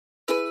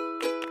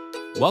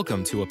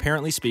Welcome to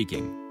Apparently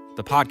Speaking,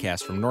 the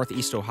podcast from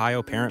Northeast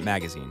Ohio Parent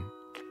Magazine,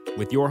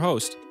 with your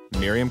host,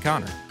 Miriam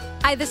Connor.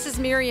 Hi, this is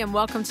Miriam.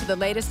 Welcome to the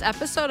latest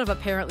episode of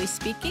Apparently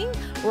Speaking,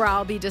 where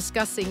I'll be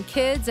discussing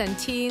kids and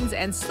teens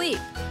and sleep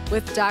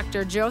with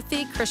Dr.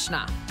 Jyothi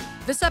Krishna.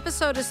 This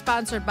episode is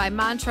sponsored by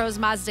Montrose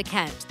Mazda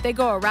Kent. They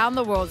go around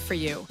the world for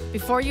you.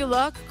 Before you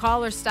look,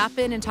 call or stop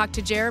in and talk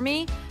to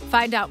Jeremy.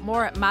 Find out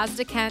more at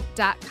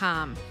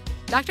mazdakent.com.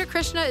 Dr.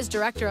 Krishna is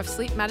Director of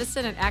Sleep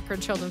Medicine at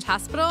Akron Children's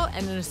Hospital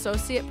and an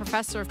Associate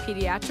Professor of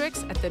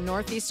Pediatrics at the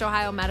Northeast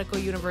Ohio Medical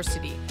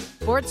University.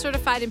 Board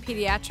certified in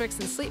pediatrics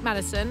and sleep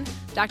medicine,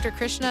 Dr.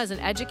 Krishna is an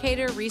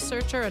educator,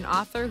 researcher, and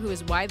author who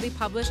is widely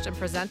published and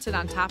presented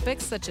on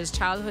topics such as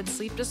childhood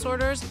sleep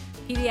disorders,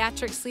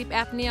 pediatric sleep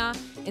apnea,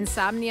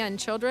 insomnia in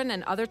children,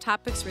 and other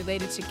topics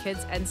related to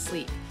kids and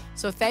sleep.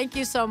 So thank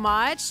you so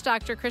much,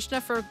 Dr. Krishna,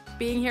 for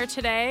being here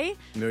today.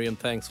 Miriam,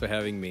 thanks for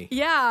having me.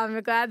 Yeah,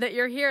 I'm glad that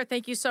you're here.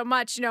 Thank you so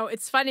much. You know,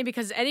 it's funny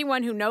because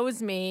anyone who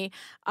knows me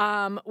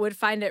would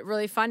find it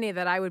really funny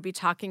that I would be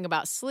talking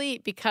about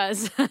sleep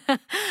because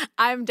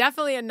I'm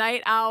definitely a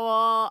night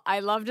owl. I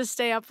love to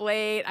stay up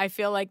late. I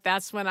feel like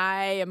that's when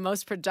I am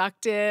most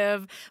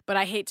productive, but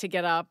I hate to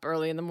get up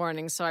early in the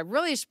morning. So I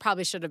really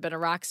probably should have been a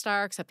rock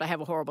star, except I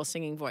have a horrible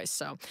singing voice.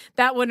 So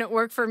that wouldn't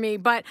work for me.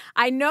 But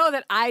I know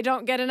that I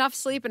don't get enough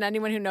sleep, and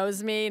anyone who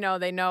knows me,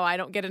 they know I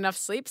don't get enough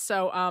sleep.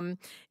 So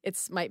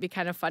it might be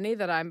kind of funny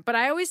that but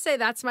I always say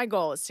that's my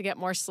goal is to get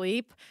more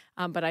sleep.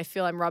 But I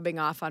feel I'm rubbing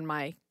off on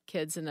my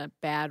kids in a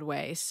bad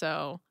way.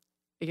 So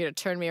you're going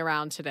to turn me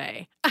around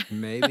today.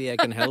 Maybe I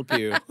can help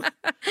you.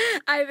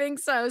 I think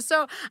so.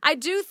 So I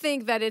do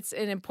think that it's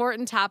an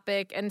important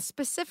topic, and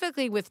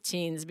specifically with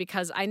teens,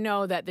 because I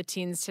know that the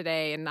teens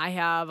today, and I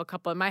have a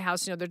couple in my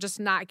house, they're just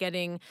not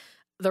getting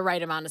the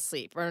right amount of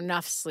sleep or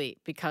enough sleep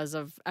because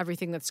of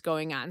everything that's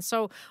going on.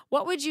 So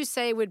what would you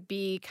say would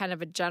be kind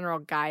of a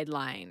general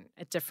guideline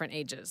at different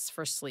ages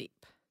for sleep?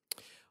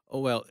 Oh,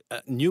 well,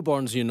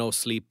 newborns,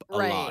 sleep a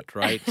Right. lot,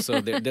 right?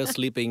 So they're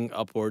sleeping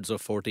upwards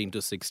of 14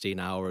 to 16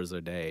 hours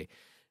a day.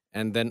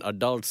 And then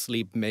adults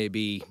sleep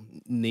maybe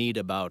need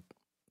about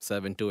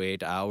 7 to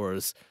 8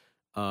 hours.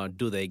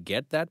 Do they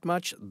get that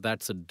much?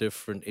 That's a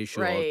different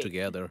issue Right.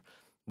 altogether.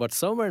 But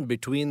somewhere in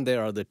between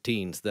there are the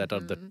teens that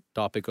are the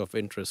topic of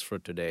interest for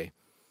today.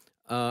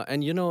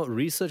 And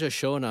research has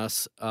shown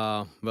us,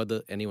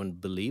 whether anyone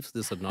believes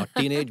this or not,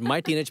 my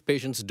teenage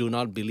patients do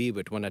not believe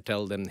it when I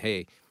tell them,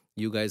 hey,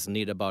 you guys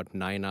need about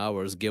 9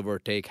 hours, give or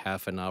take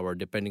half an hour,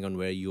 depending on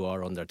where you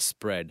are on that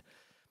spread.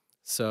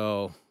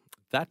 So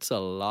that's a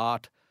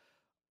lot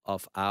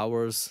of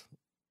hours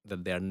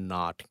that they're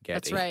not getting.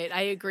 That's right.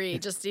 I agree.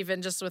 just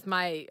with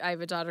I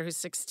have a daughter who's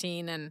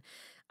 16, and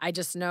I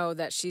just know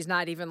that she's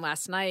not even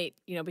last night,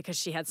 because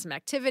she had some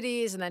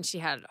activities and then she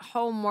had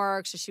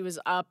homework. So she was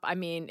up. I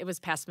mean, it was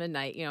past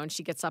midnight, and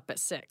she gets up at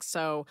 6.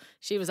 So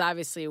she was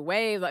obviously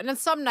and then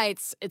some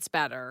nights it's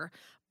better.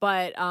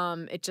 But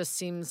it just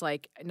seems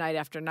like night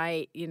after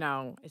night,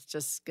 it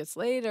just gets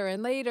later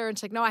and later.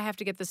 It's like, no, I have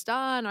to get this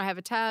done, or I have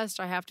a test,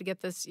 or I have to get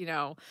this,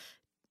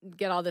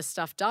 get all this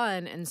stuff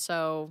done. And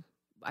so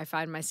I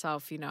find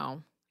myself,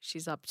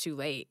 she's up too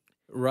late.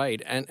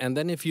 Right. And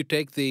then if you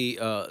take the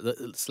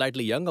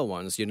slightly younger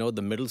ones, the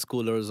middle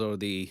schoolers or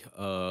the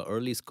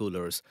early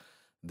schoolers,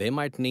 they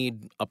might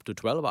need up to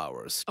 12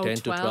 hours, 10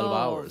 to 12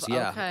 hours.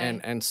 Yeah. Okay.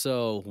 And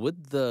so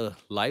with the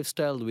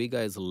lifestyle we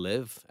guys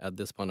live at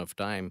this point of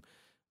time,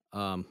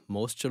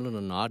 most children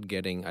are not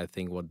getting, I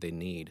think, what they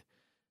need.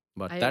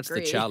 But that's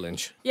the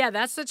challenge. Yeah,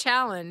 that's the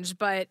challenge.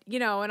 But,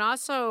 and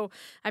also,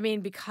 I mean,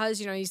 because,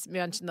 you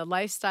mentioned the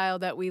lifestyle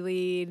that we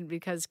lead,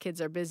 because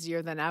kids are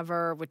busier than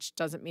ever, which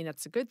doesn't mean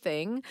it's a good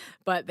thing,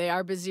 but they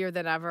are busier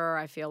than ever.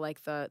 I feel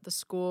like the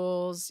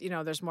schools,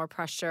 there's more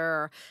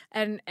pressure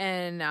and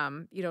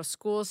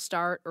schools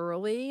start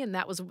early. And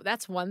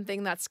that's one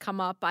thing that's come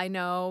up. I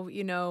know,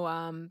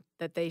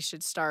 that they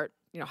should start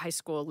high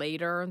school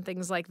later and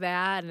things like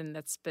that. And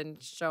that's been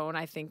shown,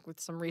 I think, with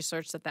some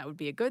research that would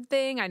be a good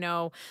thing. I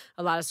know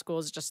a lot of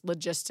schools just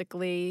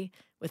logistically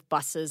with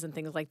buses and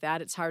things like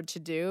that, it's hard to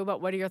do.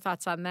 But what are your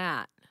thoughts on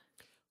that?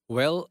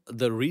 Well,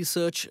 the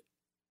research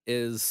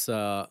is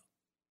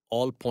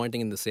all pointing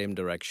in the same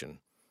direction.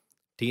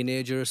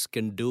 Teenagers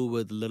can do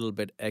with a little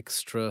bit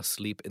extra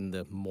sleep in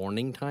the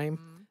morning time.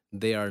 Mm-hmm.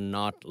 They are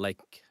not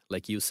like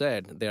you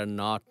said, they are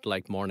not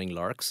like morning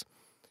larks.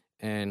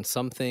 And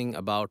something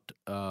about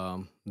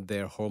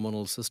their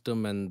hormonal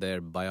system and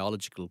their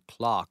biological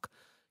clock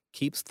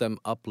keeps them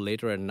up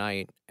later at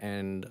night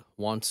and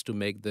wants to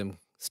make them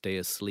stay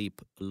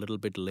asleep a little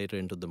bit later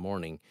into the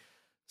morning.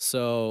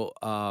 So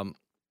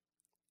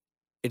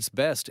it's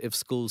best if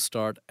schools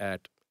start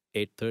at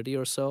 8:30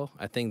 or so.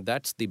 I think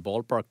that's the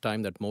ballpark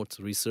time that most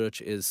research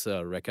is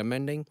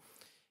recommending.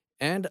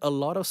 And a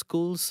lot of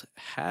schools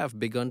have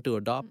begun to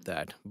adopt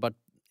that, but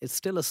it's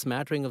still a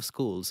smattering of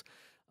schools.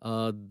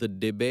 The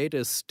debate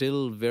is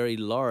still very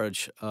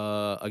large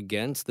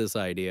against this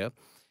idea.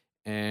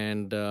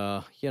 And,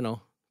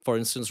 for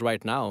instance,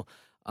 right now,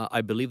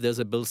 I believe there's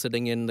a bill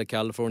sitting in the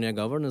California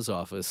governor's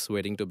office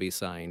waiting to be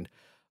signed.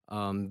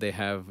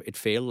 It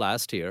failed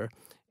last year.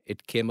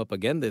 It came up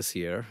again this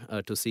year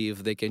to see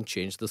if they can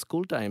change the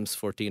school times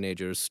for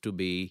teenagers to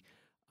be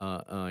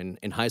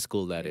in high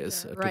school, that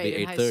is, to Right, be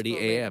in high 8:30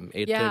 school, a.m.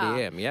 8:30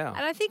 a.m. Yeah.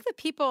 And I think the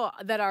people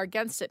that are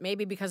against it,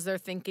 maybe because they're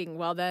thinking,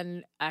 well,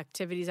 then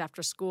activities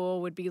after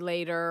school would be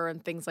later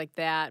and things like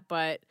that.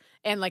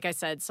 And like I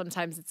said,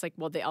 sometimes it's like,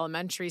 well, the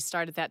elementary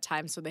start at that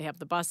time, so they have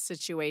the bus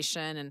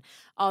situation and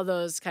all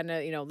those kind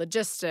of,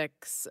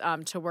 logistics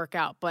to work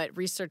out. But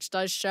research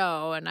does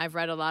show, and I've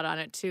read a lot on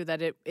it too,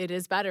 that it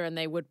is better and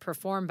they would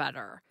perform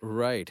better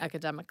Right.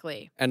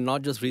 academically. And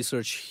not just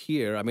research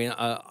here. I mean,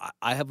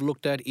 I have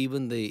looked at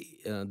even the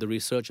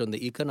research on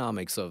the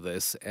economics of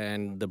this,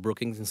 and the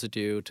Brookings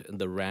Institute and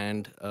the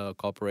Rand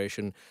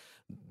Corporation.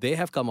 They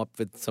have come up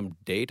with some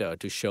data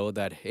to show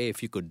that, hey,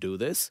 if you could do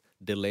this,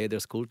 delay their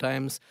school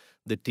times,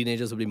 the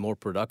teenagers would be more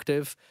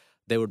productive.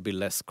 There would be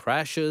less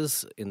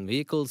crashes in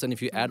vehicles. And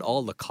if you add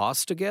all the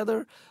costs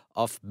together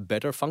of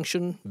better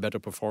function, better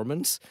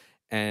performance,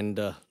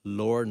 and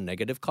lower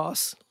negative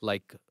costs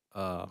like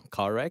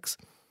car wrecks,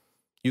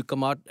 you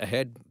come out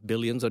ahead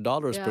billions of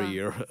dollars per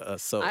year.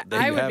 So there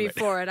I you would have be it.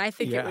 for it. I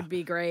think it Yeah. would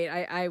be great.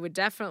 I would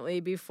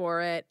definitely be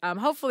for it.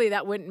 Hopefully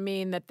that wouldn't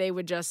mean that they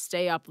would just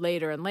stay up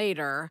later and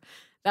later.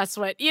 That's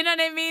what, you know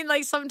what I mean?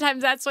 Like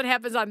sometimes that's what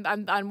happens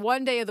on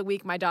one day of the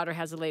week, my daughter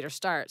has a later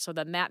start. So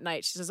then that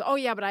night she says, oh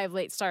yeah, but I have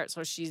late start.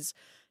 So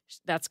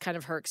that's kind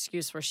of her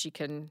excuse where she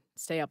can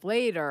stay up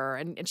later.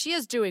 And she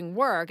is doing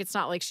work. It's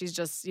not like she's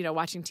just,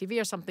 watching TV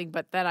or something.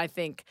 But then I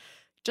think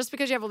just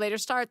because you have a later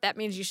start, that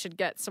means you should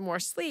get some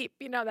more sleep.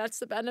 That's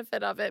the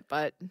benefit of it.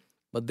 But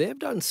they've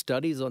done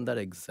studies on that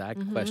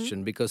exact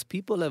question, because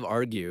people have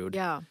argued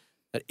yeah.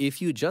 that if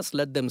you just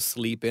let them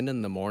sleep in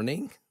the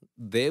morning,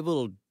 they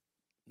will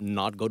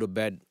not go to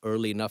bed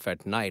early enough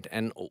at night.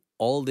 And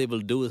all they will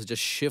do is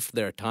just shift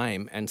their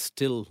time and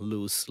still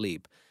lose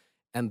sleep.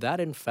 And that,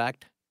 in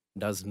fact,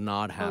 does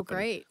not happen. Oh,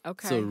 great.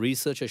 Okay. So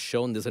research has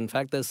shown this. In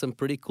fact, there's some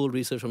pretty cool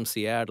research from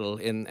Seattle,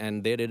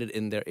 and they did it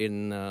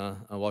in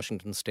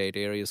Washington State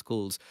area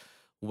schools,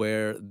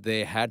 where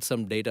they had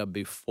some data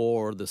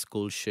before the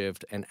school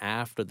shift and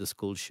after the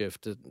school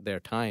shift, their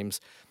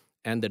times,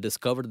 and they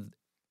discovered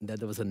that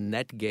there was a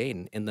net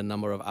gain in the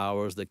number of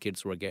hours the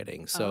kids were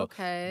getting. So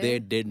they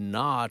did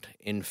not,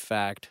 in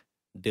fact,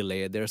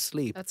 delay their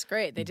sleep. That's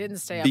great. They didn't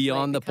stay up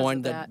beyond late the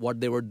point because of that what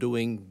they were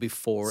doing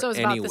before So it's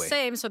anyway. about the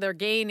same. So they're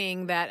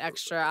gaining that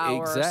extra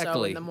hour or so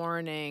Exactly. in the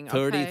morning.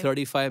 30, Okay.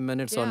 35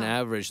 minutes on Yeah.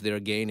 average they're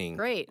gaining.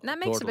 Great. And that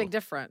makes a total. big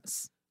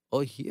difference. Oh,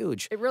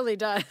 huge. It really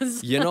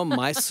does.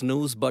 My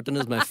snooze button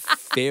is my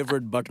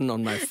favorite button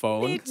on my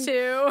phone. Me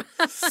too.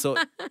 So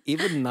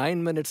even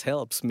 9 minutes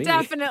helps me.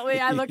 Definitely.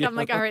 I look, I'm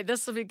like, all right,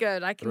 this will be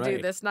good. I can do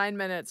Right. this 9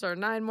 minutes or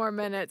 9 more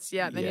minutes.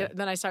 Yeah.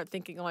 Then I start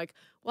thinking like,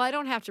 well, I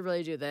don't have to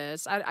really do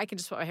this. I can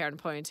just put my hair in a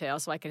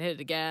ponytail so I can hit it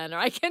again, or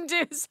I can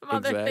do some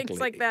other things Exactly.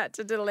 like that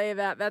to delay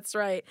that. That's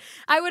right.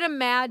 I would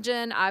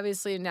imagine,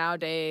 obviously,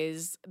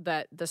 nowadays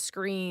that the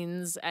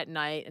screens at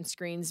night and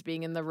screens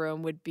being in the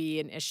room would be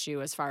an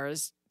issue as far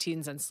as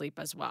teens and sleep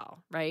as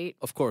well, right?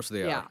 Of course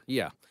they Yeah. are.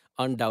 Yeah,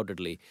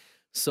 undoubtedly.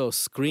 So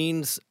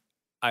screens,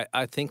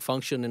 I think,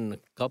 function in a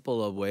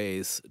couple of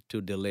ways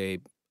to delay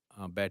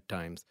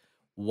bedtimes.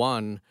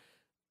 One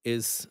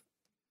is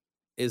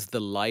the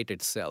light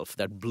itself.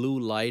 That blue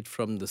light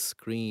from the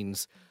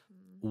screens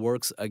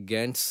works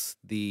against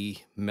the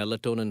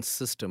melatonin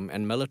system.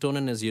 And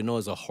melatonin, as you know,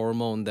 is a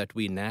hormone that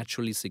we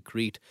naturally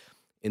secrete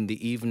in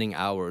the evening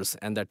hours,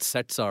 and that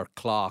sets our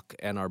clock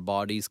and our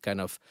bodies kind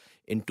of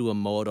into a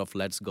mode of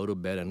let's go to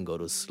bed and go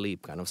to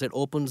sleep kind of. So it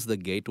opens the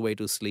gateway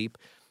to sleep,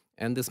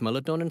 and this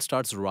melatonin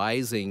starts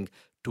rising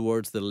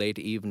towards the late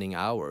evening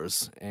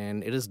hours,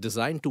 and it is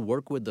designed to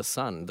work with the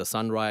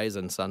sunrise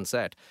and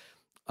sunset.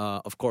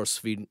 Of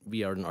course,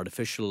 we are in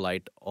artificial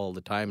light all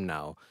the time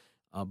now,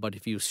 but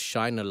if you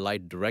shine a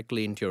light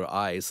directly into your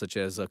eyes, such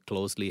as a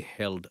closely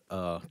held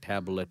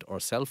tablet or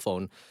cell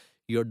phone,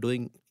 you're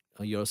doing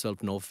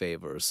yourself no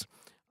favors.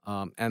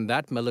 And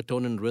that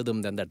melatonin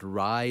rhythm, then that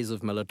rise of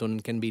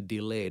melatonin, can be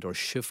delayed or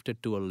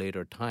shifted to a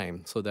later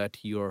time so that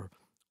you're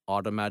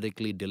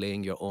automatically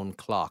delaying your own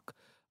clock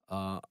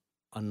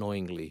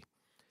unknowingly.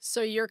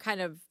 So you're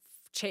kind of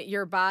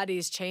your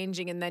body's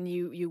changing, and then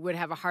you would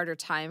have a harder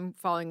time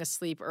falling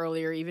asleep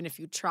earlier, even if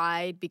you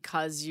tried,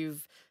 because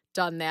you've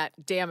done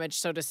that damage,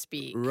 so to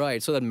speak.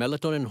 Right. So that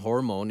melatonin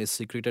hormone is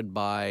secreted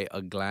by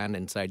a gland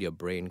inside your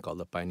brain called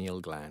the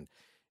pineal gland.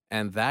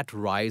 And that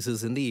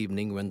rises in the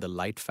evening when the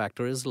light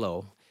factor is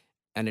low,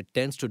 and it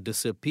tends to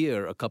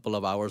disappear a couple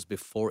of hours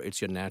before it's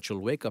your natural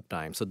wake-up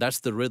time. So that's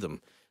the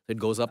rhythm. It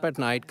goes up at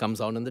night,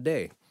 comes out in the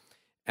day.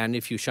 And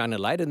if you shine a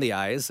light in the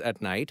eyes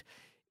at night,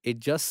 it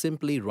just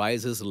simply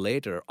rises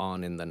later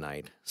on in the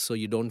night. So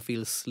you don't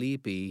feel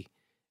sleepy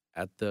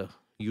at the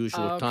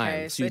usual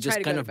time. So they you try just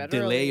to go kind to of bed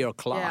delay early. your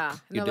clock. Yeah. And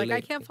You they're like, I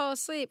delay- can't fall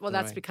asleep. Well,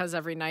 that's Right. because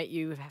every night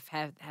you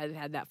have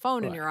had that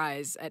phone in Right. your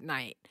eyes at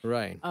night.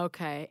 Right.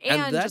 Okay.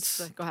 And And that's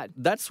just go ahead.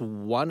 That's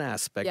one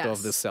aspect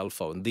of the Yes. cell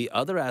phone. The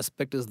other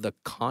aspect is the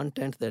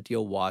content that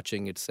you're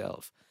watching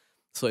itself.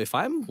 So if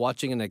I'm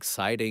watching an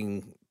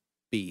exciting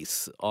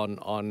piece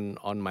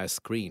on my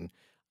screen,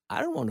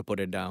 I don't want to put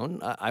it down.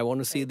 I want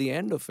to see the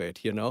end of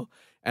it,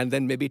 and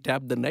then maybe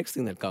tap the next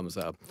thing that comes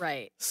up.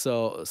 Right.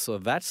 So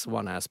that's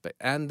one aspect.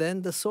 And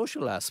then the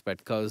social aspect,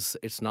 because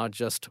it's not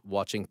just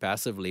watching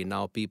passively.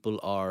 Now people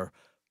are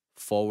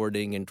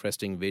forwarding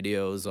interesting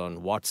videos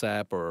on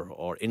WhatsApp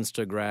or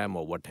Instagram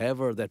or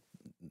whatever that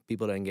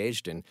people are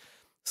engaged in.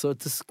 So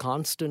it's this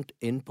constant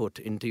input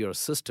into your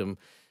system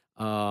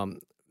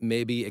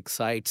maybe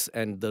excites,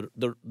 and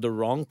the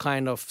wrong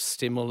kind of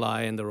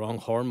stimuli and the wrong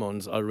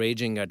hormones are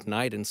raging at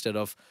night instead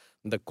of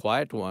the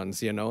quiet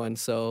ones, and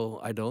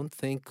so I don't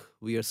think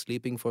we are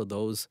sleeping for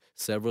those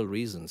several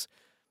reasons.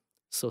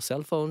 So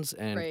cell phones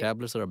and Right.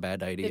 tablets are a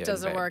bad idea. It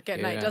doesn't work at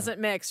night, doesn't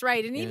mix,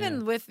 right? And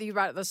even with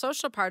the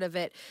social part of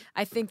it,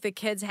 I think the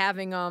kids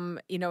having them,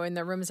 in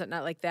their rooms at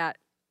night like that.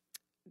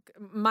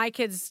 My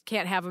kids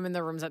can't have them in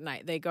their rooms at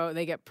night. They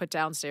get put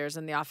downstairs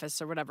in the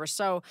office or whatever.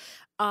 So,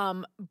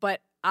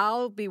 but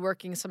I'll be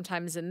working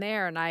sometimes in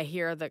there, and I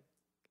hear the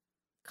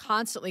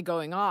constantly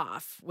going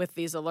off with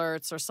these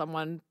alerts, or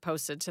someone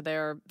posted to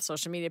their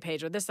social media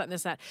page, or this, that, and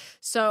this, that.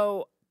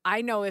 So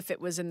I know if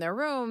it was in their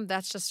room,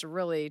 that's just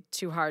really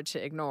too hard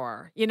to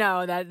ignore,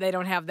 that they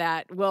don't have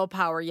that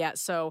willpower yet.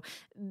 So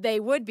they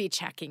would be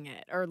checking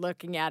it or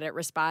looking at it,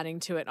 responding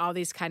to it, all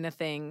these kind of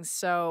things.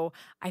 So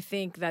I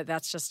think that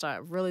that's just a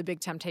really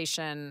big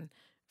temptation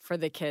for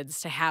the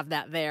kids to have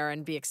that there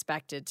and be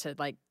expected to,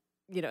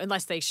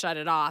 unless they shut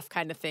it off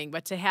kind of thing,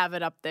 but to have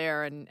it up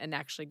there and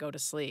actually go to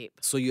sleep.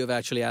 So you have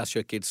actually asked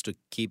your kids to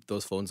keep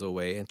those phones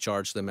away and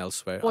charge them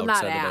elsewhere? Well, not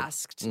outside of it?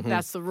 asked. Mm-hmm.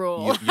 That's the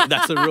rule.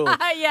 That's the rule.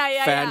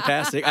 Yeah.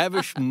 Fantastic. I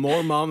wish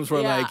more moms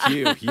were like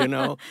you,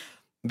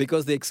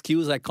 because the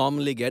excuse I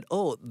commonly get,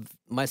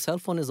 my cell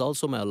phone is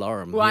also my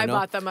alarm. Well, I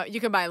bought them.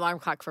 You can buy an alarm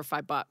clock for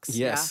 $5.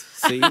 Yes.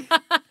 Yeah. See?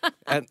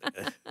 And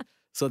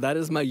so that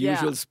is my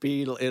usual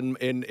spiel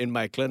in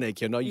my clinic.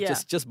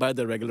 Just buy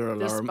the regular alarm.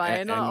 Just buy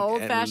an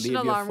old-fashioned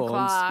alarm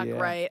clock,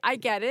 right? I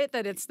get it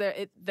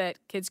that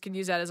that kids can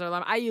use that as their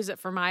alarm. I use it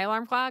for my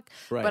alarm clock,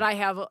 right. But I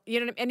have,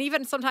 and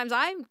even sometimes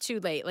I'm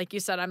too late. Like you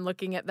said, I'm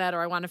looking at that, or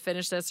I want to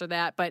finish this or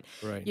that. But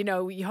right.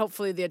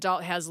 Hopefully the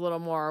adult has a little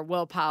more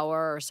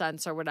willpower or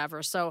sense or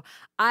whatever. So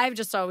I've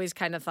just always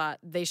kind of thought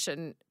they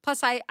shouldn't.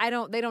 Plus, they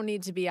don't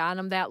need to be on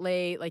them that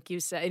late, like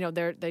you said.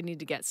 They need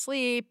to get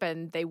sleep,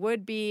 and they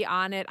would be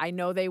on it. I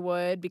know they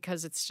would,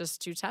 because it's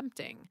just too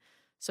tempting.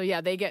 So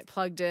yeah, they get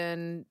plugged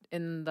in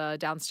the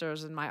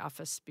downstairs in my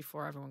office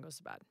before everyone goes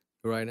to bed.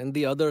 Right, and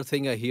the other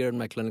thing I hear in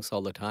my clinics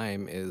all the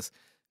time is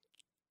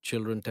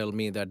children tell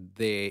me that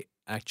they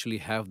actually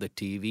have the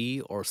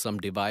TV or some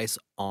device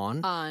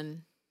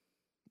on.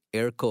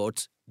 Air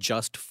quotes,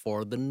 just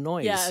for the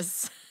noise.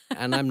 Yes.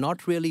 And I'm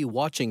not really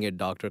watching it,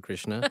 Dr.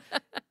 Krishna.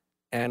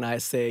 And I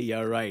say, yeah,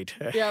 right.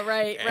 Yeah,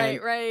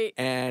 right.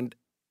 And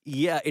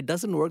yeah, it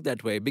doesn't work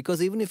that way,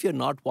 because even if you're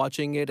not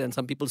watching it, and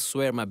some people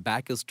swear my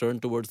back is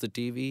turned towards the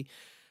TV,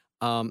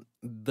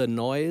 the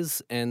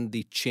noise and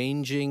the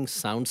changing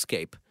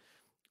soundscape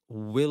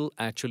will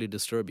actually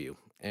disturb you.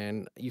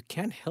 And you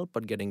can't help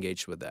but get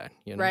engaged with that.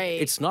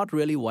 Right. It's not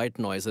really white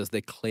noise as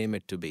they claim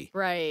it to be.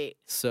 Right.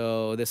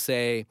 So they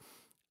say,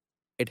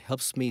 it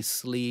helps me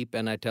sleep.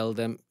 And I tell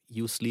them,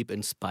 you sleep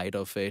in spite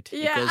of it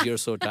because you're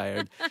so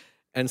tired.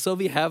 And so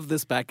we have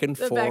this back and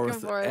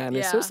forth. And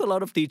it's just a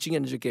lot of teaching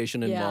and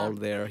education involved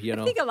there.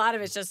 I think a lot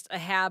of it's just a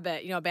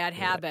habit, a bad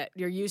habit. Right.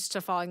 You're used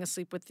to falling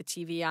asleep with the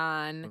TV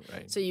on.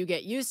 Right. So you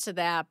get used to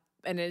that.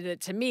 And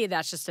to me,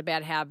 that's just a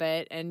bad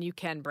habit. And you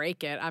can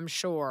break it, I'm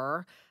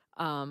sure,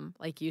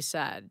 like you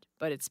said.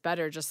 But it's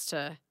better just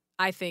to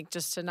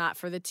not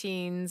for the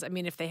teens. I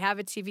mean, if they have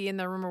a TV in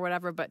their room or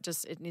whatever, but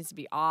just it needs to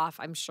be off.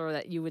 I'm sure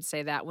that you would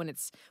say that when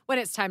it's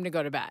time to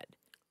go to bed.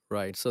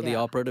 Right. So the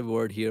operative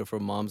word here for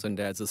moms and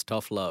dads is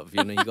tough love.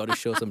 You got to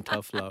show some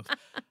tough love.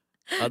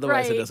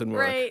 Otherwise, it doesn't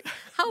work. Right.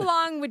 How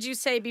long would you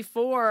say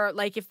before,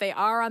 like if they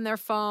are on their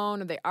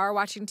phone or they are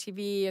watching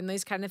TV and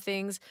these kind of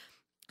things,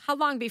 how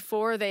long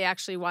before they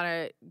actually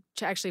want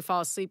to actually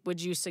fall asleep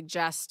would you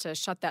suggest to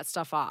shut that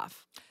stuff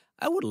off?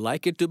 I would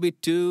like it to be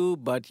 2,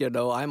 but,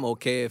 I'm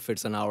okay if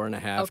it's an hour and a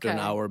half to an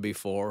hour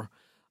before.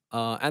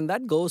 And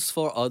that goes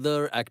for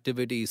other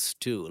activities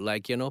too.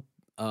 Like,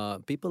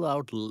 people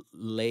out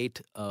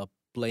late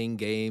playing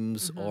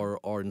games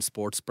or in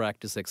sports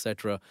practice,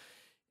 etc.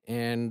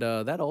 And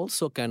that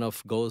also kind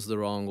of goes the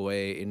wrong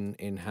way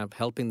in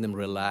helping them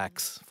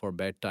relax for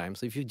bedtime.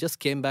 So if you just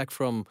came back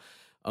from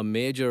a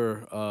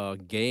major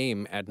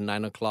game at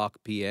 9 o'clock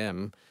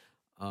p.m.,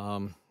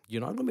 you're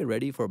not going to be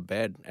ready for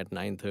bed at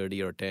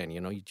 9:30 or 10.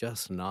 You're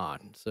just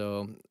not.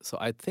 So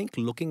I think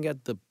looking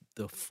at the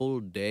full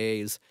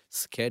day's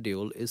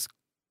schedule is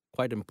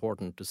quite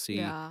important to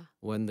see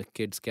when the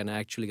kids can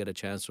actually get a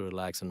chance to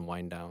relax and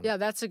wind down. Yeah,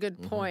 that's a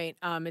good point.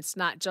 It's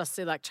not just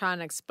the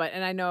electronics,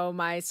 and I know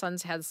my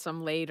son's had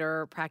some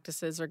later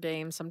practices or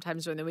games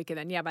sometimes during the week, and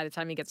then by the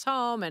time he gets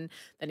home and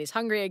then he's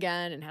hungry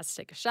again and has to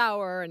take a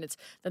shower, and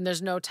then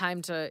there's no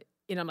time to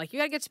I'm like, you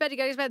got to get to bed, you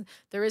got to get to bed.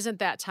 There isn't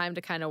that time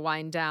to kind of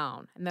wind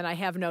down. And then I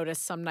have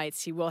noticed some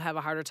nights he will have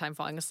a harder time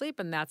falling asleep,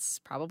 and that's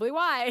probably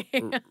why.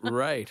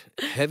 Right.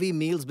 Heavy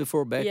meals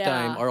before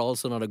bedtime are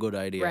also not a good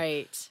idea.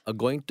 Right.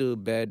 Going to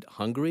bed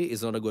hungry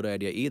is not a good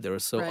idea either.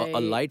 So a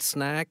light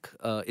snack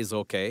is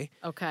okay.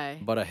 Okay.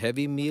 But a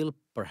heavy meal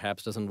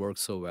perhaps doesn't work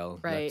so well.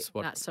 Right.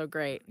 Not so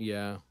great.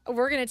 Yeah.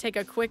 We're going to take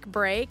a quick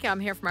break. I'm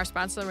here from our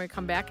sponsor, and we're going to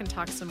come back and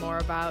talk some more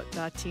about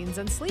teens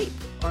and sleep,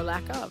 or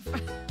lack of.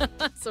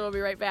 So we'll be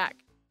right back.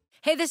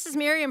 Hey, this is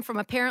Miriam from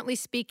Apparently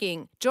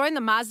Speaking. Join the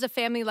Mazda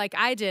family like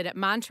I did at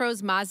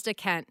Montrose Mazda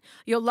Kent.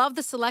 You'll love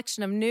the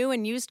selection of new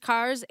and used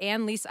cars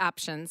and lease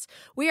options.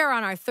 We are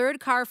on our third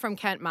car from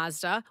Kent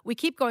Mazda. We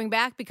keep going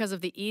back because of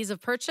the ease of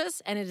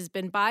purchase, and it has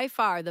been by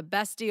far the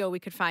best deal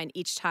we could find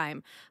each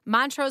time.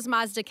 Montrose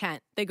Mazda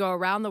Kent. They go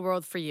around the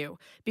world for you.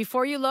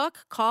 Before you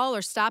look, call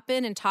or stop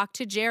in and talk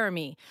to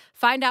Jeremy.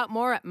 Find out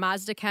more at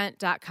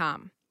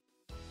MazdaKent.com.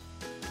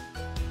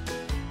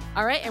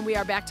 All right, and we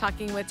are back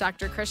talking with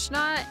Dr.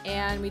 Krishna,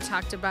 and we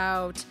talked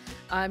about,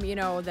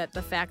 that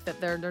the fact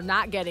that they're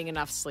not getting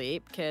enough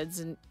sleep, kids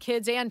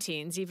and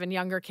teens, even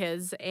younger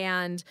kids,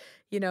 and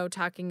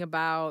talking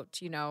about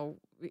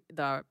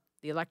the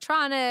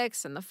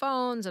electronics and the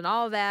phones and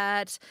all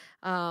that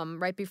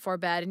right before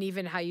bed, and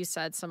even how you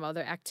said some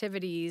other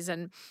activities,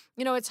 and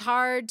it's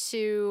hard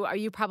to.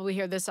 You probably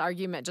hear this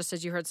argument just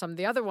as you heard some of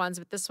the other ones,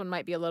 but this one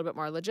might be a little bit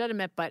more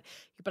legitimate. But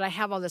I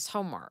have all this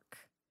homework.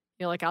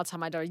 Like I'll tell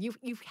my daughter, you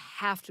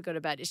have to go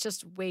to bed. It's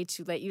just way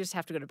too late. You just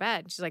have to go to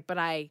bed. She's like, but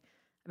I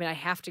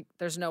have to.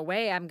 There's no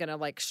way I'm going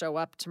to show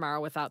up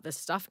tomorrow without this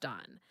stuff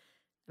done.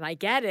 And I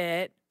get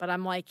it, but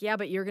I'm like, yeah,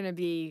 but you're going to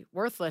be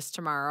worthless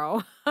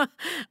tomorrow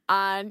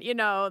on,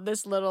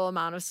 this little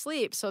amount of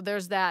sleep. So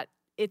there's that.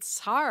 It's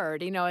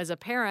hard, as a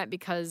parent,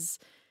 because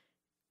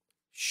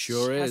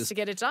sure she is has to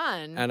get it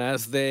done. And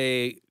as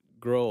they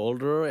grow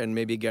older and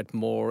maybe get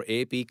more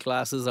AP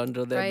classes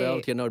under their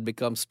belt, it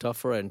becomes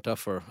tougher and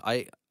tougher.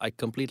 I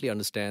completely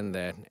understand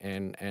that.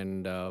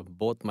 And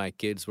both my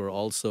kids were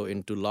also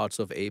into lots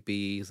of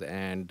APs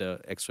and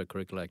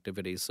extracurricular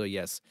activities. So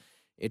yes,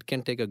 it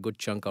can take a good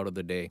chunk out of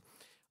the day.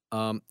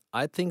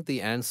 I think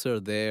the answer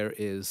there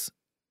is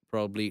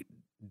probably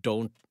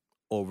don't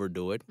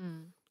overdo it.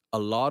 A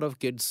lot of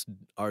kids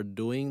are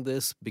doing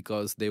this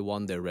because they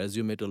want their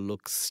resume to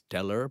look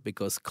stellar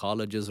because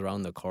college is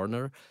around the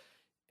corner.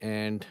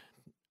 And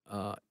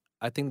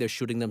I think they're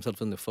shooting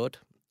themselves in the foot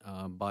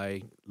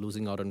by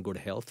losing out on good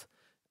health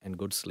and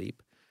good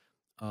sleep.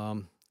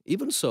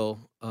 Even so,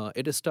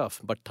 it is tough,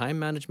 but time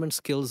management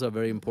skills are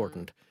very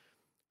important.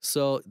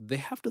 So they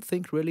have to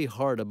think really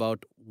hard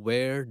about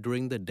where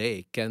during the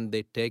day can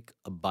they take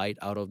a bite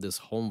out of this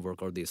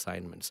homework or the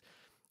assignments.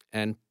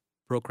 And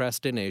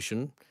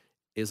procrastination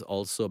is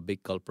also a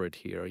big culprit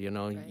here.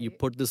 You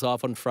put this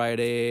off on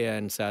Friday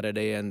and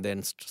Saturday, and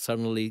then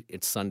suddenly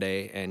it's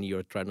Sunday and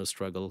you're trying to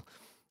struggle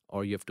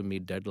or you have to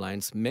meet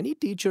deadlines. Many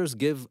teachers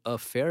give a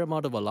fair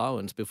amount of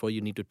allowance before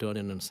you need to turn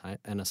in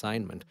an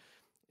assignment.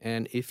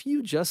 And if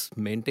you just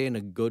maintain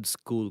a good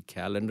school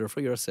calendar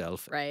for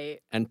yourself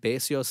and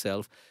pace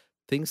yourself,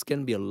 things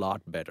can be a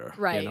lot better.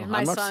 Right. And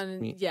my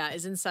son,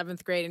 is in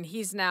 7th grade, and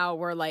he's now,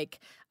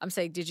 I'm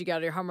saying, did you get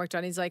all your homework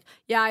done? He's like,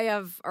 yeah, I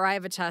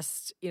have a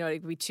test, it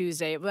could be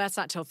Tuesday. Well, that's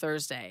not till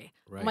Thursday.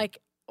 Right. I'm like,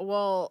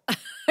 well,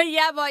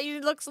 yeah, but you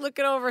look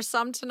it over,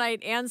 some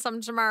tonight and some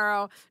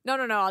tomorrow. No,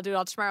 I'll do it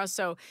all tomorrow.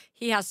 So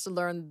he has to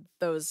learn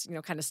those,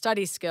 kind of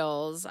study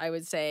skills, I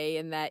would say,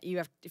 in that you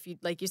have, if you,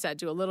 like you said,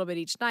 do a little bit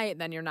each night,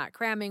 then you're not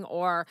cramming,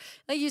 or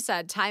like you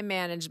said, time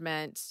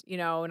management,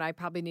 and I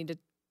probably need to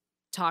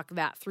talk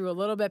that through a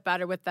little bit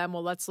better with them.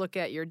 Well, let's look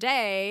at your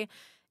day,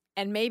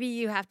 and maybe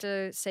you have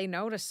to say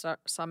no to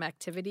some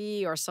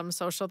activity or some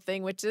social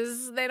thing, which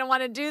is they don't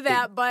want to do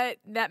that, but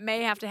that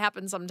may have to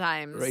happen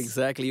sometimes.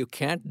 Exactly. You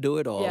can't do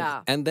it all.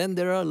 Yeah. And then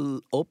there are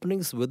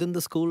openings within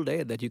the school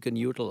day that you can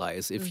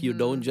utilize. If you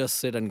don't just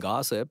sit and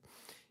gossip,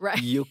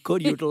 you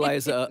could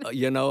utilize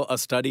a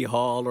study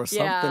hall or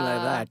something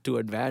like that to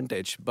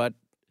advantage. But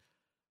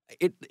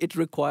it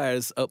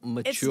requires a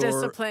mature It's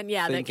discipline,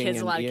 that thinking,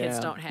 a lot of kids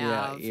don't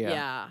have.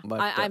 Yeah. But,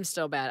 I'm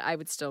still bad. I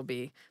would still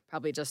be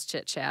probably just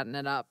chit-chatting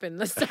it up in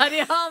the study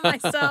hall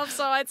myself,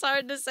 so it's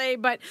hard to say.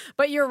 But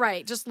you're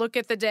right. Just look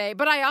at the day.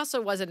 But I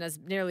also wasn't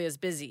nearly as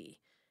busy.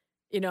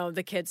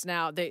 The kids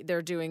now,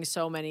 they're doing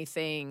so many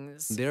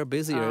things. They're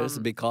busier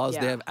because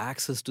they have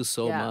access to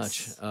so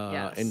much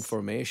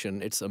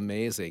information. It's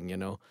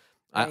amazing,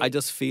 I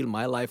just feel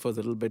my life was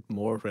a little bit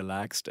more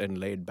relaxed and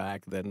laid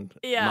back than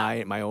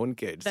my own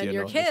kids. Than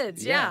your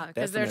kids,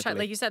 because they're trying,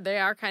 like you said, they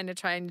are kind of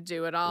trying to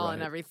do it all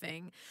and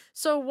everything.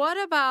 So what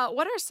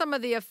are some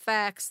of the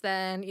effects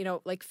then,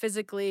 like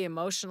physically,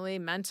 emotionally,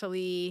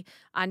 mentally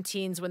on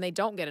teens when they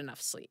don't get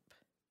enough sleep?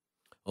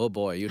 Oh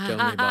boy, you tell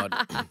me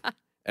about it.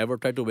 Ever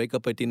tried to wake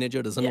up a teenager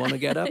who doesn't want to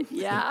get up?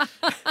 Yeah.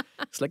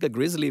 It's like a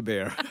grizzly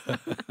bear.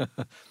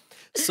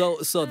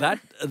 So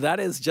that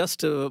is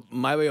just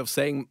my way of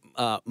saying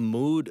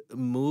mood,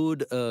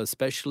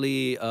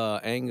 especially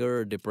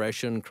anger,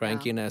 depression,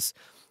 crankiness,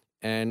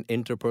 and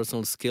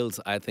interpersonal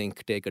skills, I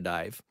think, take a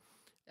dive.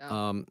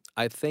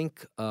 I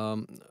think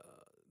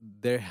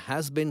there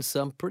has been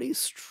some pretty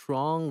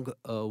strong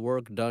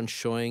work done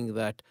showing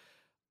that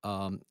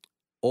um,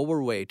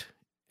 overweight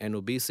and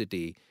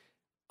obesity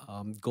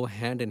go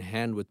hand in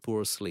hand with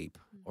poor sleep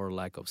or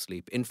lack of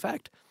sleep. In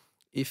fact,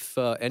 if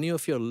any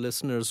of your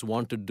listeners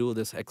want to do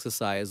this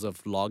exercise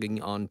of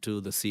logging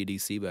onto the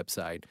CDC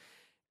website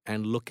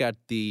and look at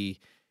the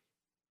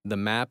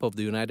map of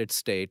the United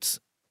States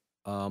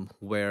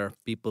where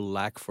people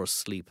lack for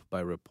sleep by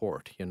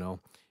report,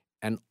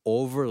 and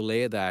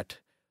overlay that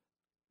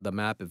the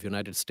map of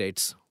United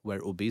States where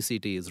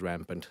obesity is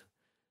rampant,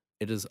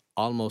 it is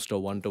almost a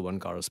one-to-one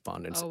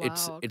correspondence. Oh, wow,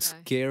 It's okay.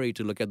 scary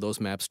to look at those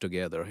maps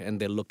together, and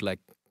they look like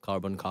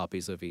carbon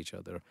copies of each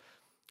other.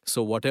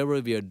 So whatever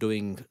we are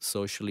doing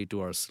socially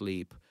to our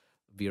sleep,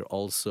 we are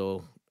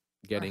also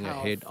getting a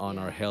hit health, on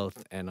our yeah.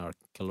 health and our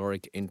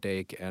caloric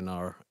intake and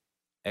our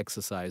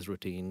exercise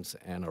routines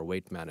and our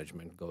weight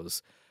management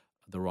goes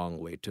the wrong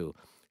way too.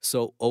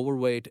 So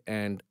overweight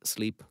and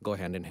sleep go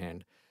hand in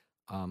hand.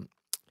 Um,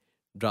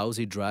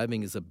 Drowsy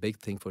driving is a big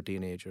thing for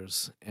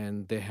teenagers,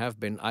 and they have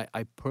been.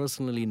 I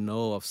personally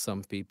know of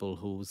some people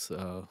whose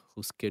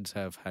kids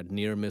have had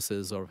near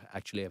misses or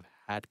actually have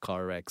had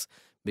car wrecks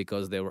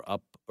because they were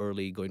up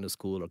early going to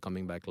school or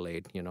coming back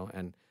late,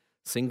 and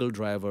single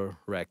driver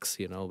wrecks,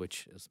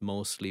 which is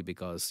mostly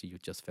because you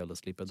just fell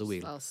asleep at the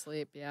wheel. Fell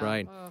asleep, yeah.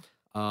 Right.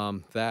 Oh.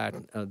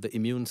 The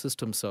immune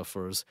system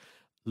suffers.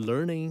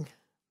 Learning,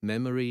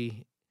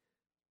 memory,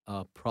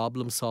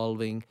 problem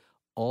solving,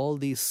 all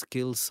these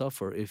skills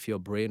suffer if your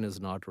brain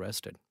is not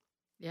rested.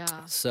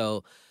 Yeah.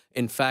 So,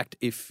 in fact,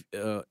 if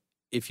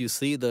you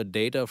see the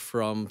data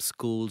from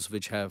schools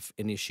which have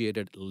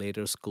initiated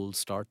later school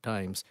start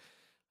times,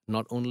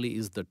 not only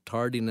is the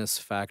tardiness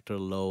factor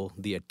low,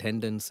 the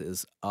attendance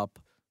is up,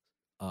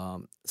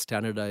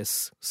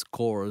 standardized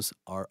scores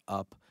are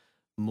up,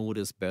 mood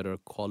is better,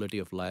 quality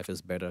of life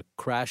is better,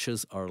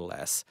 crashes are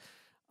less.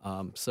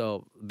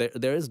 So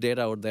there is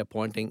data out there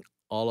pointing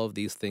all of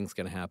these things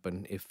can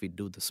happen if we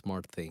do the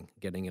smart thing,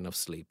 getting enough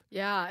sleep.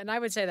 Yeah, and I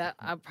would say that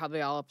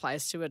probably all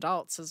applies to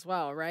adults as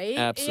well, right?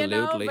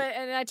 Absolutely.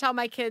 And I tell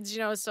my kids,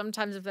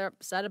 sometimes if they're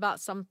upset about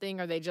something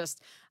or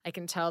I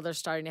can tell they're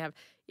starting to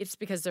it's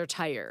because they're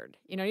tired.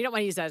 You don't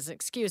want to use that as an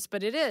excuse,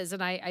 but it is.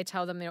 And I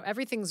tell them,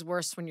 everything's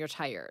worse when you're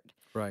tired.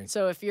 Right.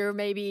 So if you're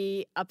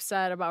maybe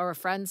upset about, or a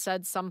friend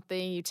said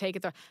something, you take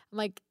it there. I'm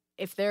like,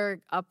 if they're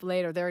up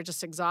late or they're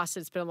just exhausted,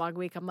 it's been a long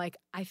week, I'm like,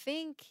 I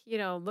think,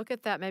 look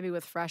at that maybe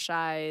with fresh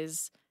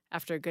eyes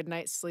after a good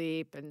night's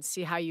sleep and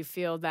see how you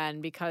feel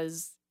then,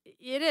 because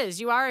it is.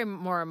 You are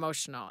more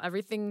emotional.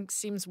 Everything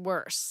seems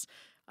worse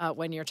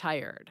when you're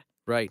tired.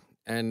 Right.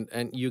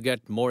 And you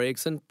get more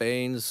aches and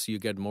pains, you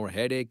get more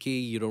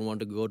headachy, you don't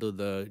want to go to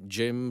the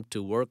gym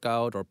to work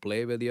out or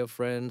play with your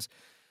friends.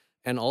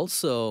 And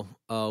also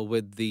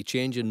with the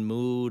change in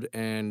mood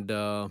and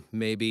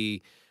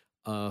maybe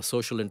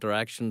social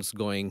interactions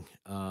going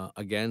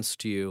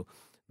against you,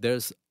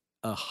 there's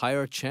a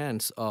higher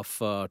chance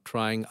of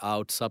trying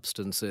out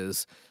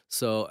substances.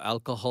 So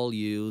alcohol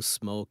use,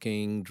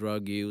 smoking,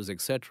 drug use,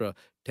 etc.,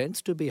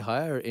 tends to be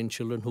higher in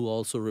children who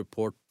also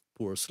report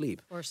poor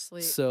sleep. Poor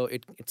sleep. So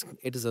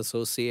it is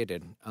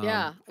associated.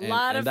 Yeah,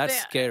 and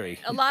that's scary.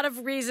 A lot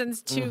of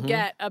reasons to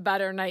get a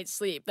better night's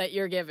sleep that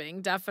you're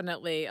giving.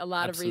 Definitely, a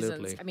lot of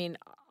reasons. I mean,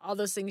 all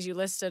those things you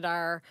listed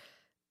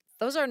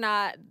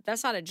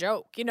that's not a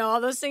joke.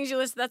 All those things you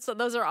list,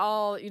 those are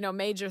all,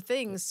 major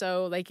things.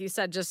 So like you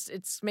said, just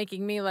it's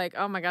making me like,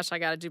 oh my gosh, I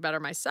got to do better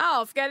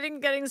myself,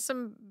 getting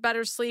some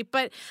better sleep.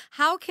 But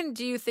how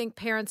do you think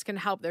parents can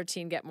help their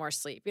teen get more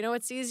sleep?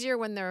 It's easier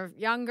when they're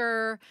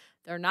younger,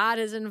 they're not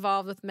as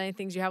involved with many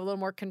things. You have a little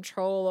more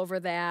control over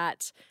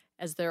that.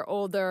 As they're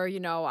older,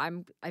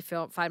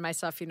 find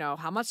myself,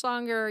 how much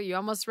longer? You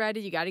almost ready?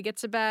 You got to get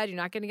to bed. You're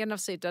not going to get enough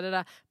sleep,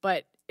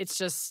 But it's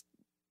just,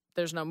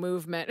 there's no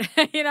movement.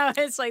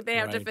 It's like they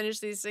have to finish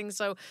these things.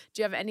 So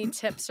do you have any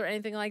tips or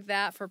anything like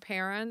that for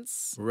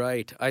parents?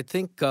 Right. I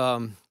think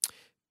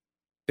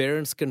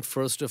parents can,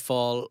 first of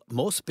all,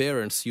 most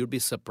parents, you'd be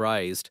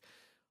surprised,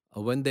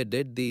 when they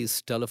did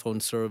these telephone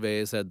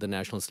surveys at the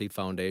National Sleep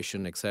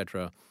Foundation,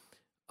 etc.,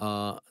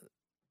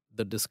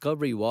 the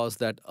discovery was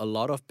that a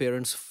lot of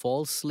parents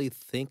falsely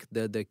think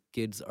that their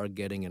kids are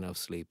getting enough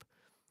sleep.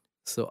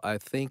 So I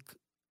think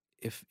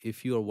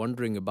if you are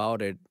wondering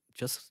about it,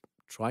 just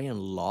try and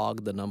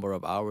log the number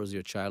of hours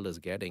your child is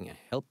getting.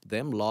 Help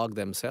them log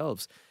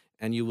themselves,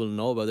 and you will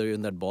know whether you're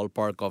in that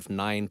ballpark of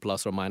 9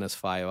 plus or minus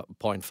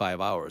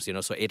 5.5 hours.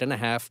 So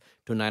 8.5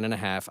 to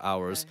 9.5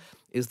 hours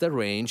is the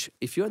range.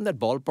 If you're in that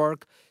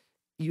ballpark,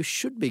 you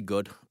should be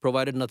good,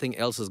 provided nothing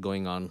else is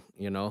going on,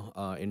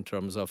 in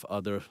terms of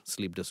other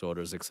sleep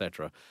disorders,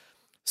 etc.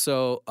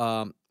 So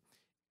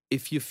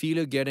if you feel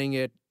you're getting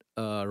it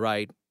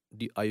right,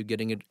 are you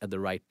getting it at the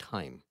right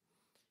time?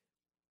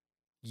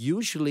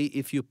 Usually,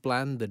 if you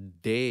plan the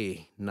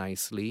day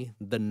nicely,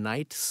 the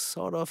night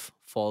sort of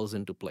falls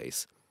into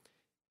place.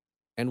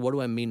 And what do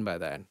I mean by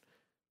that?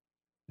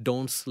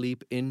 Don't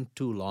sleep in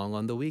too long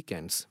on the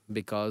weekends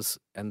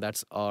and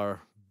that's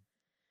our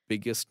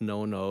biggest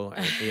no-no,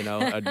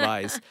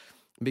 advice.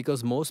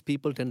 Because most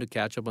people tend to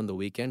catch up on the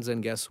weekends,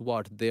 and guess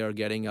what? They are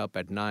getting up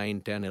at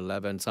 9, 10,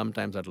 11,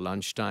 sometimes at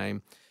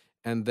lunchtime.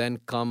 And then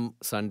come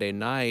Sunday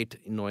night,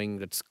 knowing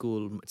that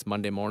it's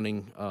Monday morning,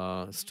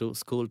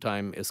 school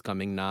time is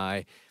coming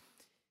nigh.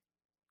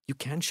 You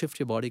can't shift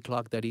your body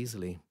clock that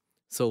easily.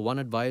 So one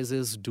advice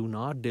is do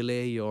not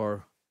delay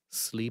your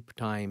sleep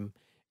time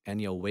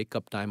and your wake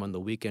up time on the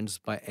weekends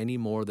by any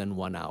more than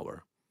 1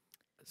 hour.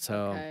 So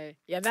okay.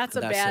 Yeah, that's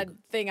a bad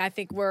thing I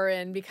think we're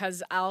in,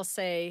 because I'll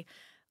say,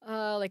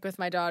 like with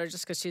my daughter,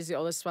 just because she's the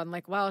oldest one,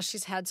 like, well,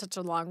 she's had such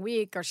a long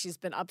week or she's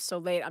been up so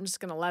late, I'm just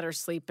going to let her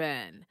sleep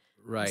in.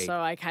 Right. So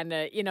I kind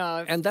of,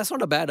 And that's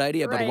not a bad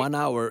idea, but 1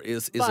 hour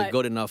is a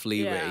good enough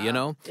leeway,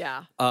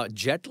 Yeah.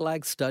 Jet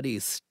lag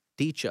studies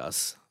teach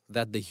us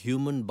that the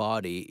human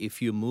body,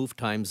 if you move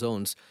time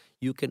zones,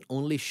 you can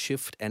only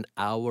shift an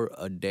hour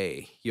a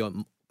day. Your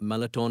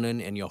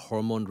melatonin and your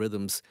hormone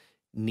rhythms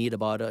need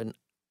about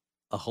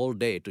a whole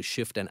day to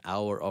shift an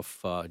hour of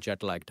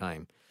jet lag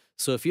time.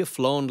 So if you've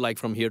flown like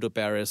from here to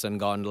Paris and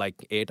gone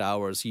like 8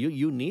 hours,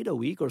 you need a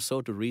week or so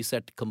to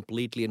reset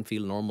completely and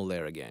feel normal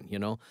there again,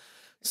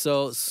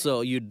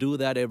 So you do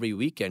that every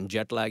weekend,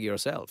 jet lag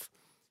yourself.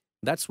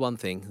 That's one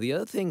thing. The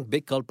other thing,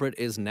 big culprit,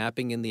 is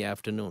napping in the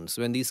afternoons.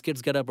 When these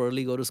kids get up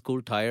early, go to school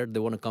tired,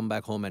 they want to come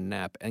back home and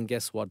nap. And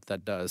guess what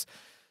that does?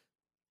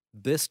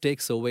 This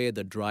takes away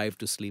the drive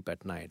to sleep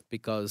at night,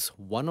 because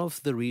one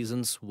of the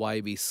reasons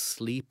why we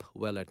sleep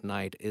well at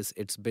night is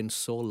it's been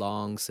so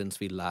long since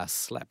we last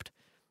slept.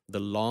 The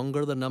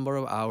longer the number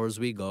of hours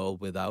we go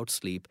without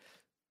sleep,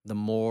 the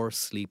more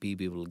sleepy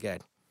we will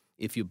get.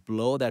 If you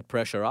blow that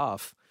pressure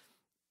off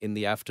in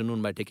the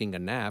afternoon by taking a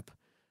nap,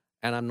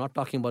 and I'm not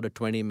talking about a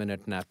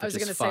 20-minute nap, I was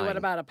going to say, what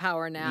about a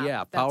power nap?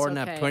 Yeah, power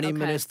nap, 20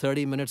 minutes,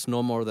 30 minutes,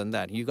 no more than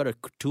that. You got a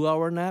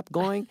 2-hour nap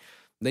going,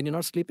 then you're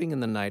not sleeping in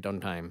the night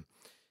on time.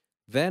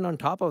 Then on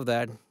top of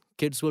that,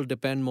 kids will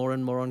depend more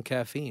and more on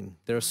caffeine.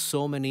 There are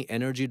so many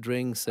energy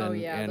drinks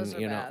and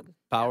bad.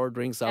 Power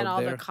drinks out there. And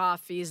all the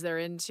coffees they're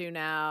into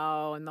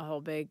now and the whole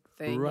big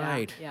thing.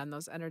 Right. Yeah, and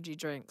those energy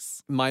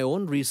drinks. My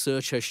own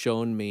research has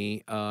shown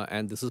me,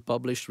 and this is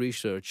published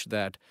research,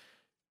 that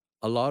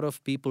a lot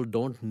of people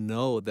don't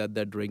know that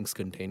their drinks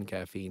contain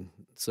caffeine.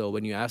 So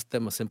when you ask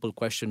them a simple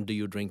question, do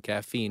you drink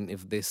caffeine?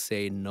 If they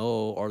say no,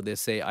 or they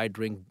say, I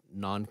drink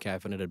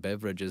non-caffeinated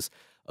beverages,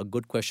 a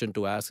good question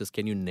to ask is,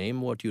 can you name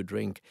what you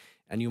drink?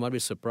 And you might be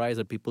surprised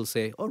that people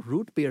say, oh,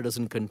 root beer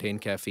doesn't contain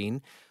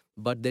caffeine.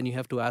 But then you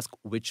have to ask,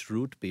 which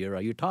root beer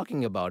are you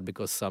talking about?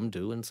 Because some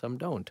do and some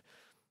don't.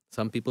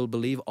 Some people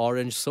believe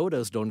orange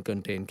sodas don't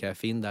contain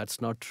caffeine.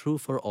 That's not true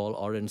for all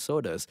orange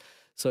sodas.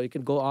 So you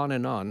can go on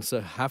and on.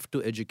 So have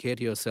to educate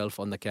yourself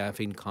on the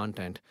caffeine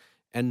content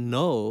and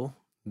know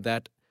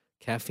that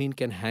caffeine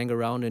can hang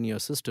around in your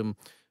system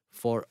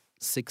for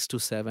 6 to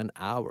 7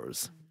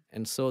 hours.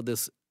 And so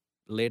this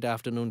late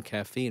afternoon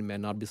caffeine may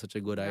not be such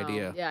a good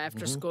idea. Yeah,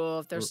 after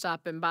school, if they're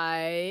stopping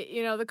by,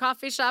 the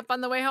coffee shop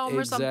on the way home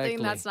or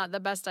something, that's not the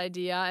best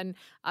idea. And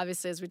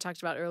obviously, as we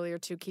talked about earlier,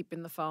 too,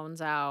 keeping the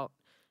phones out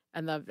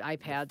and the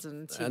iPads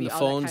and TV, and the all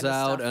phones that kind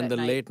of out, stuff and at the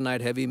night. late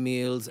night heavy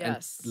meals,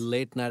 Yes. and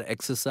late night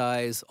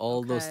exercise.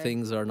 All those Okay.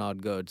 things are not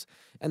good.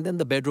 And then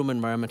the bedroom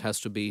environment has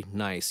to be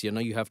nice.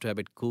 You have to have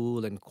it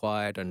cool and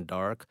quiet and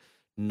dark.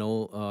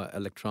 No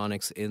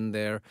electronics in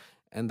there,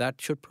 and that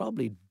should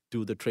probably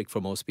do the trick for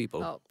most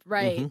people. Oh,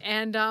 right.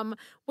 And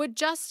would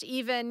just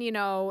even,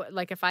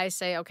 like if I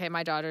say, okay,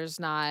 my daughter's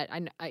not,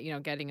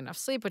 getting enough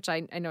sleep, which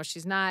I know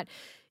she's not,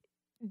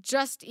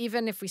 just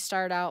even if we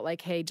start out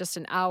like, hey, just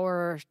an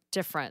hour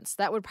difference,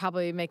 that would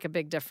probably make a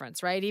big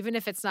difference, right? Even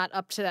if it's not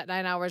up to that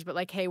 9 hours, but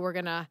like, hey, we're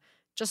going to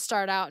just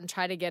start out and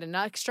try to get an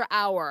extra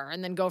hour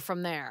and then go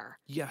from there.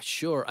 Yeah,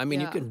 sure. I mean,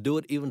 you can do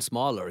it even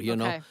smaller,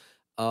 Okay.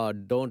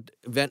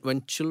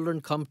 When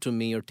children come to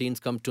me or teens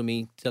come to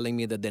me telling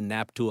me that they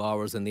nap 2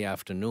 hours in the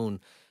afternoon,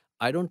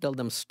 I don't tell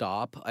them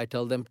stop. I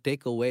tell them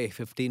take away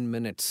 15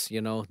 minutes,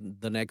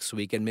 the next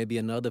week, and maybe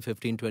another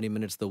 15, 20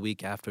 minutes the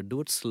week after.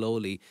 Do it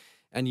slowly.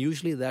 And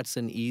usually that's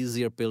an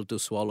easier pill to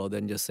swallow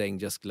than just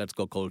saying, let's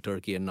go cold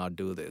turkey and not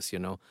do this,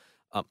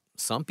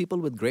 Some people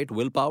with great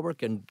willpower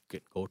can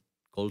go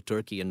cold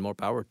turkey, and more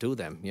power to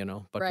them,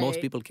 But most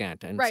Right. people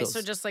can't. And Right. So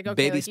just like, okay,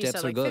 baby like you steps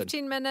said, are like good.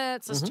 15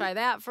 minutes, let's try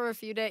that for a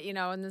few days,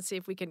 and then see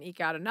if we can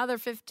eke out another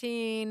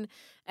 15.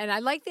 And I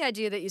like the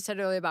idea that you said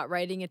earlier about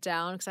writing it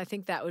down, because I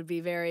think that would be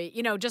very,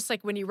 just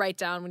like when you write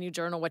down, when you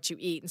journal what you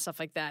eat and stuff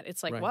like that,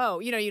 it's like, Right. whoa,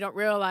 you don't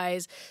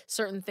realize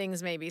certain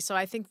things maybe. So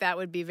I think that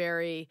would be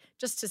very,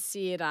 just to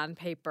see it on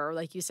paper,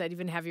 like you said,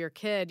 even have your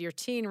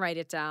teen write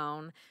it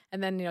down.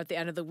 And then, at the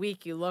end of the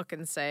week, you look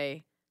and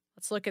say,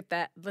 let's look at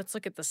that. Let's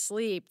look at the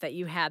sleep that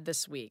you had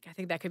this week. I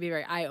think that could be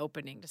very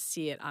eye-opening to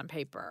see it on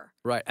paper.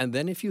 Right. And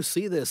then if you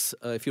see this,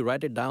 if you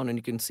write it down and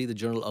you can see the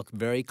journal, a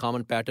very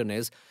common pattern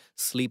is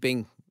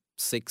sleeping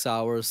 6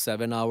 hours,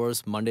 7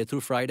 hours, Monday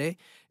through Friday,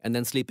 and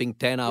then sleeping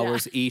 10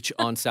 hours each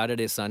on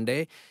Saturday,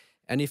 Sunday.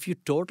 And if you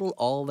total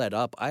all that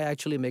up, I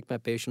actually make my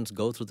patients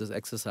go through this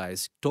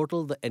exercise,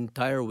 total the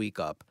entire week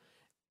up,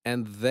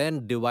 and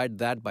then divide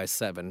that by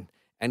 7.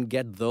 and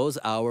get those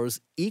hours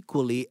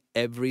equally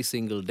every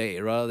single day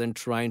rather than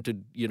trying to,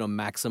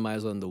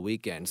 maximize on the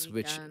weekends,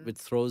 which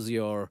throws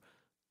your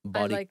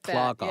body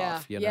clock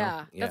off.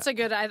 Yeah, that's a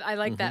good. I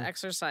like that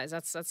exercise.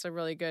 That's a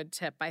really good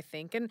tip, I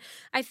think. And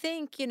I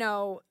think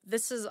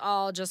this is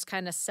all just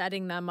kind of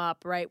setting them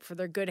up right for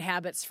their good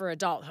habits for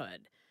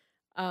adulthood.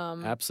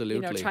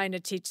 Absolutely. Trying to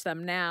teach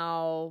them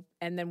now,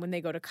 and then when they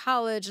go to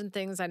college and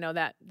things, I know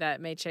that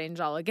may change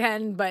all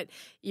again. But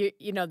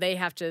they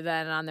have to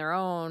then on their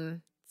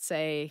own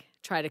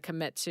try to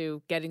commit to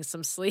getting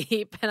some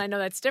sleep. And I know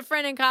that's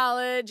different in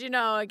college,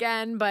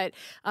 again, but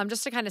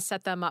just to kind of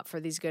set them up for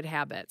these good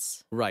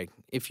habits. Right.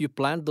 If you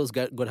plant those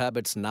good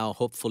habits now,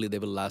 hopefully they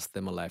will last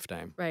them a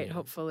lifetime. Right,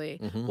 hopefully.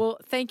 Well,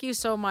 thank you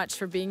so much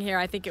for being here.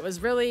 I think it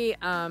was really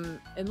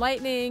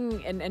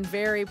enlightening and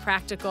very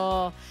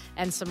practical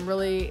and some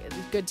really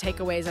good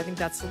takeaways. I think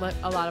that's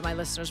a lot of my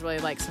listeners really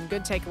like, some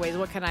good takeaways.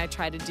 What can I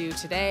try to do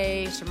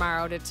today,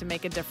 tomorrow to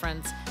make a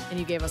difference? And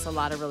you gave us a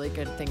lot of really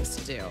good things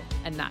to do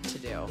and not to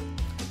do.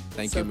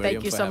 Thank you, Miriam.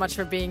 Thank you so much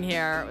for being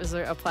here. It was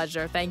a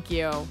pleasure. Thank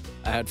you.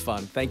 I had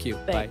fun. Thank you.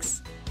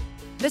 Thanks. Bye.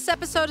 This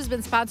episode has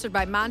been sponsored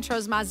by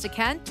Montrose Mazda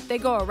Kent. They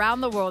go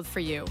around the world for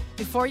you.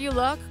 Before you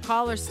look,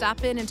 call or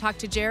stop in and talk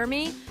to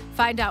Jeremy.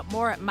 Find out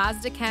more at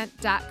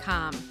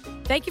mazdakent.com.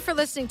 Thank you for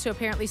listening to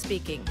Apparently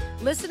Speaking.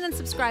 Listen and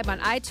subscribe on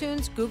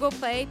iTunes, Google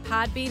Play,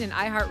 Podbean, and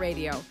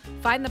iHeartRadio.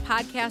 Find the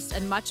podcast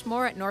and much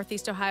more at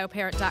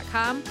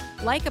northeastohioparent.com.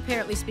 Like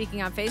Apparently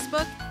Speaking on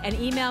Facebook and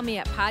email me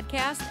at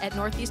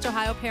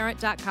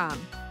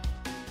podcast@northeastohioparent.com.